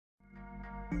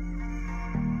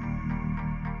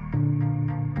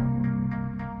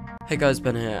Hey guys,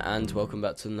 Ben here and welcome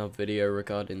back to another video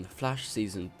regarding The Flash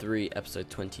Season 3 Episode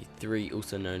 23,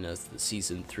 also known as the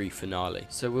Season 3 finale.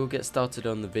 So we'll get started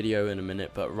on the video in a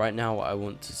minute, but right now I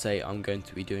want to say I'm going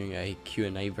to be doing a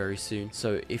Q&A very soon.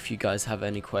 So if you guys have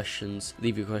any questions,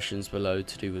 leave your questions below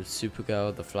to do with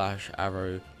Supergirl, The Flash,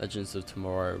 Arrow, Legends of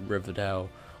Tomorrow, Riverdale,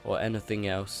 or anything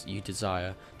else you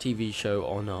desire, TV show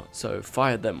or not, so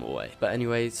fire them away. But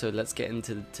anyway, so let's get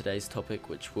into today's topic,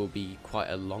 which will be quite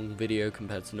a long video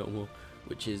compared to normal,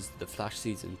 which is the Flash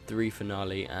Season 3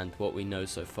 finale and what we know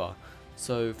so far.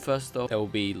 So first off, there will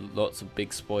be lots of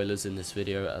big spoilers in this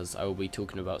video, as I will be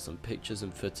talking about some pictures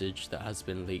and footage that has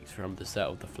been leaked from the set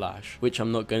of The Flash, which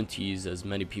I'm not going to use as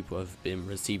many people have been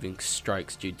receiving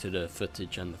strikes due to the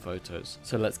footage and the photos.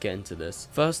 So let's get into this.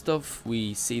 First off,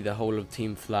 we see the whole of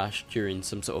Team Flash during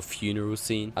some sort of funeral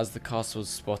scene, as the cast was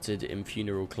spotted in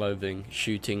funeral clothing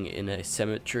shooting in a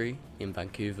cemetery in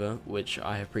Vancouver, which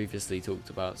I have previously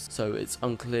talked about. So it's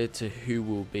unclear to who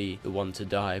will be the one to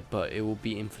die, but it will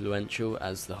be influential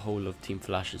as the whole of Team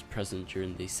Flash is present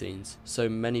during these scenes. So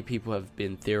many people have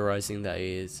been theorizing that it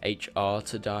is HR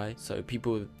to die. So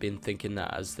people have been thinking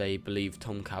that, as they believe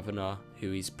Tom Cavanagh, who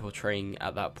he's portraying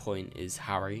at that point, is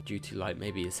Harry, due to like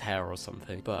maybe his hair or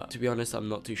something. But to be honest, I'm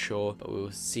not too sure, but we'll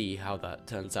see how that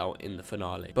turns out in the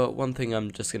finale. But one thing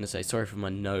I'm just gonna say, sorry for my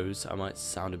nose, I might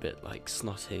sound a bit like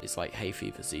snotty. It's like hay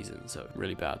fever season, so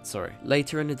really bad, sorry.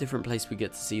 Later in a different place, we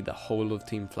get to see the whole of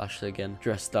Team Flash again,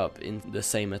 dressed up in the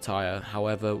same attire.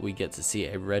 However, we get to see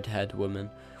a red-haired woman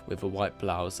with a white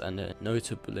blouse and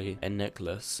notably a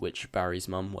necklace, which Barry's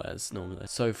mum wears normally.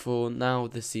 So for now,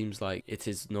 this seems like it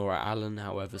is Nora Allen.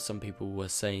 However, some people were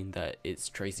saying that it's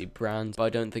Tracy Brand, but I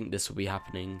don't think this will be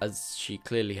happening, as she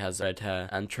clearly has red hair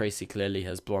and Tracy clearly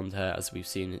has blonde hair, as we've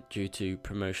seen it due to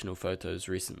promotional photos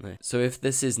recently. So if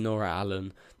this is Nora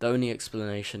Allen, the only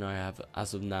explanation I have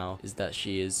as of now is that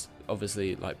she is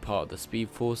obviously like part of the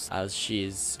Speedforce, as she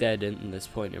is dead in this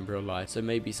point in real life. So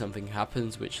maybe something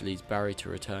happens which leads Barry to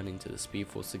returning to the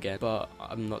Speedforce again, but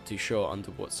I'm not too sure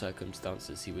under what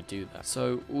circumstances he would do that.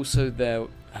 So also there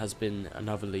has been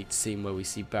another leaked scene where we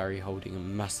see Barry holding a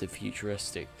massive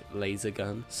futuristic laser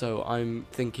gun. So I'm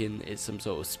thinking it's some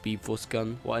sort of Speedforce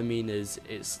gun. What I mean is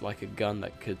it's like a gun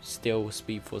that could steal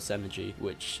Speedforce energy,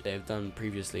 which they've done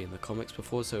previously in the comics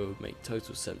before, so it would make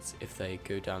total sense if they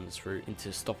go down this route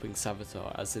into stopping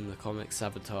Savitar, as in the comics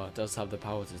Savitar does have the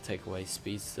power to take away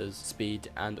speedsters' speed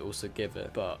and also give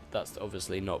it, but that's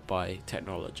obviously not by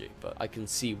technology, but I can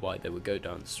see why they would go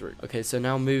down this route. Okay, so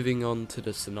now moving on to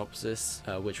the synopsis,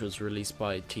 which was released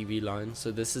by TV Line. So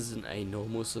this isn't a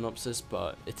normal synopsis,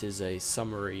 but it is a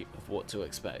summary of what to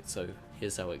expect. So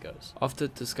here's how it goes. After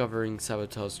discovering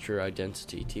Savitar's true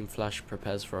identity, Team Flash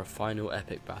prepares for a final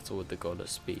epic battle with the God of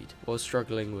Speed, while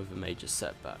struggling with a major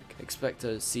setback. Expect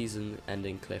a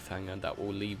season-ending cliffhanger that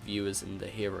will leave viewers and the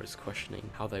heroes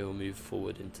questioning how they will move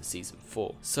forward into Season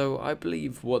 4. So I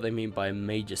believe what they mean by a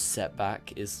major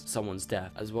setback is someone's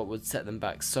death, as what would set them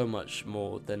back so much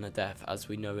more than a death, as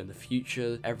we know in the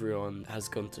future everyone has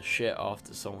gone to shit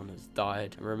after someone has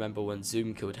died. And remember when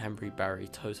Zoom killed Henry, Barry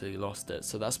totally lost it.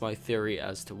 So that's my theory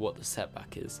as to what the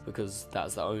setback is, because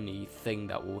that's the only thing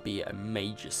that will be a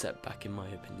major setback in my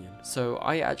opinion. So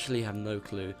I actually have no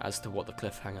clue as to what the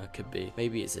cliffhanger could be.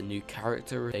 Maybe it's a new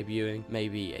character debuting,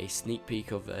 maybe a sneak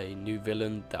peek of a new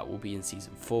villain that will be in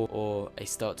Season 4, or a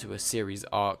start to a series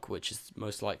arc, which is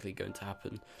most likely going to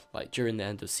happen like during the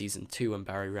end of Season 2 when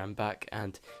Barry ran back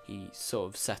and he sort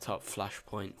of set up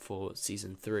Flashpoint for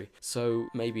Season 3. So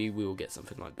maybe we will get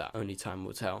something like that, only time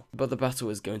will tell. But the battle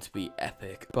is going to be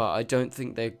epic, but I don't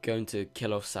think they're going to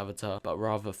kill off Savitar, but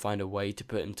rather find a way to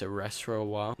put him to rest for a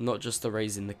while. Not just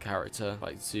erasing the character,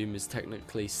 like Zoom is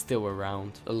technically still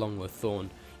around along with Thorn,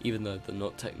 even though they're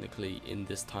not technically in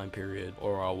this time period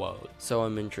or our world. So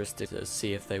I'm interested to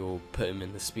see if they will put him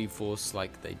in the Speedforce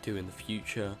like they do in the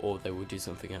future, or they will do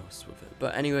something else with it.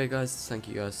 But anyway guys, thank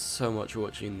you guys so much for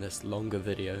watching this longer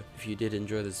video. If you did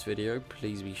enjoy this video,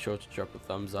 please be sure to drop a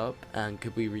thumbs up, and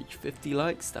could we reach 50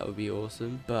 likes, that would be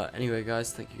awesome. But anyway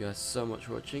guys, thank you guys so much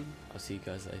for watching. I'll see you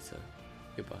guys later.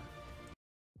 Goodbye.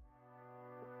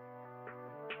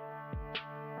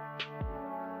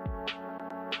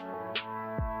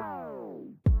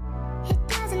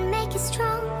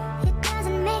 Strong, it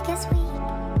doesn't make us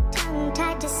weak. Tongue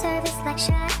tied to service like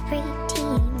Shari.